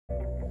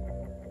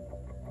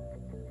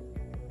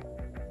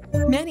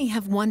Many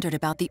have wondered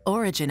about the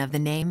origin of the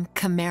name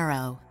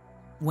Camaro.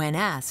 When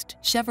asked,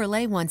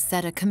 Chevrolet once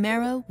said a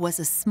Camaro was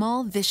a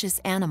small, vicious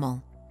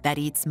animal that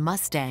eats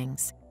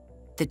Mustangs.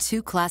 The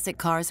two classic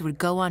cars would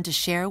go on to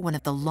share one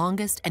of the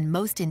longest and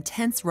most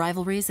intense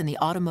rivalries in the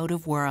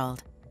automotive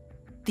world.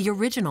 The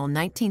original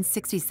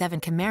 1967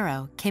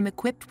 Camaro came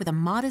equipped with a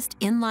modest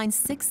inline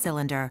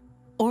six-cylinder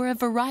or a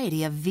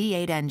variety of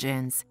V8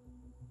 engines.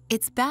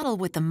 Its battle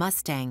with the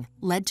Mustang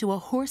led to a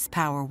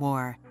horsepower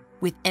war,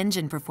 with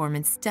engine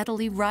performance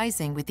steadily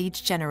rising with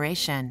each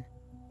generation.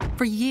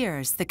 For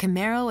years, the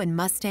Camaro and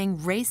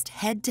Mustang raced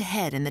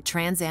head-to-head in the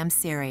Trans Am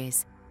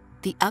series.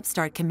 The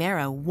upstart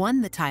Camaro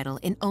won the title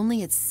in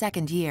only its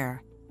second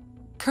year.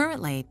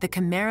 Currently, the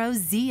Camaro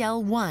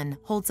ZL1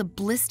 holds a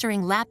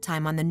blistering lap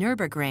time on the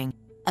Nürburgring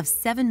of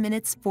 7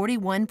 minutes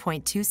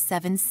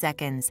 41.27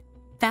 seconds,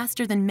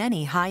 faster than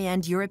many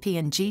high-end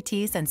European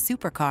GTs and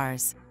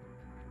supercars.